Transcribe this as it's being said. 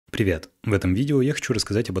Привет! В этом видео я хочу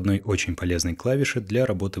рассказать об одной очень полезной клавише для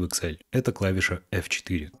работы в Excel. Это клавиша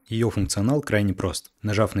F4. Ее функционал крайне прост.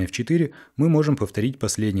 Нажав на F4, мы можем повторить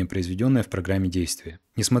последнее произведенное в программе действие.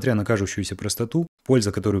 Несмотря на кажущуюся простоту,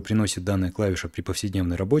 польза, которую приносит данная клавиша при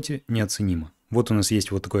повседневной работе, неоценима. Вот у нас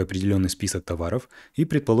есть вот такой определенный список товаров, и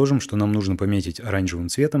предположим, что нам нужно пометить оранжевым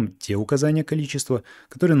цветом те указания количества,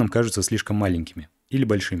 которые нам кажутся слишком маленькими или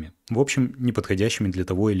большими, в общем, неподходящими для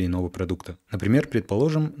того или иного продукта. Например,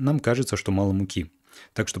 предположим, нам кажется, что мало муки.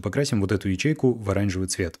 Так что покрасим вот эту ячейку в оранжевый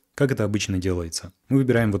цвет. Как это обычно делается? Мы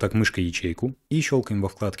выбираем вот так мышкой ячейку и щелкаем во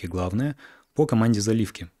вкладке «Главное» по команде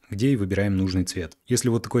заливки, где и выбираем нужный цвет. Если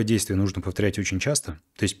вот такое действие нужно повторять очень часто,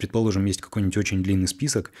 то есть, предположим, есть какой-нибудь очень длинный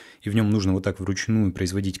список, и в нем нужно вот так вручную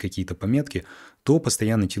производить какие-то пометки, то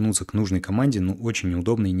постоянно тянуться к нужной команде очень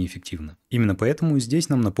неудобно и неэффективно. Именно поэтому здесь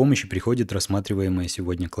нам на помощь приходит рассматриваемая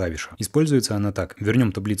сегодня клавиша. Используется она так.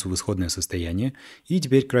 Вернем таблицу в исходное состояние и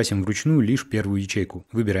теперь красим вручную лишь первую ячейку.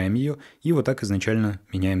 Выбираем ее и вот так изначально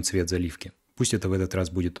меняем цвет заливки. Пусть это в этот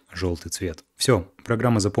раз будет желтый цвет. Все,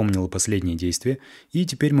 программа запомнила последнее действие, и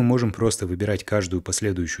теперь мы можем просто выбирать каждую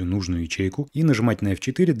последующую нужную ячейку и нажимать на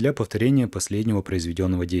F4 для повторения последнего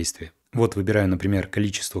произведенного действия. Вот выбираю, например,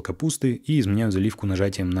 количество капусты и изменяю заливку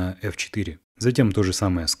нажатием на F4. Затем то же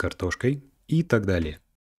самое с картошкой и так далее.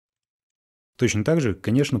 Точно так же,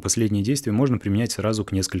 конечно, последнее действие можно применять сразу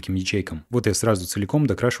к нескольким ячейкам. Вот я сразу целиком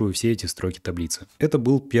докрашиваю все эти строки таблицы. Это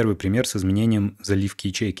был первый пример с изменением заливки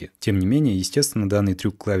ячейки. Тем не менее, естественно, данный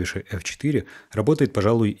трюк клавиши F4 работает,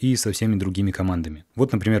 пожалуй, и со всеми другими командами.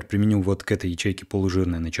 Вот, например, применю вот к этой ячейке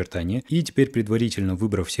полужирное начертание, и теперь, предварительно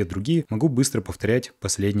выбрав все другие, могу быстро повторять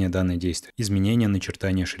последнее данное действие. Изменение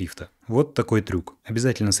начертания шрифта. Вот такой трюк.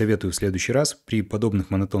 Обязательно советую в следующий раз при подобных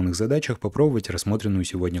монотонных задачах попробовать рассмотренную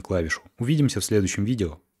сегодня клавишу. Увидимся в следующем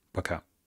видео. Пока.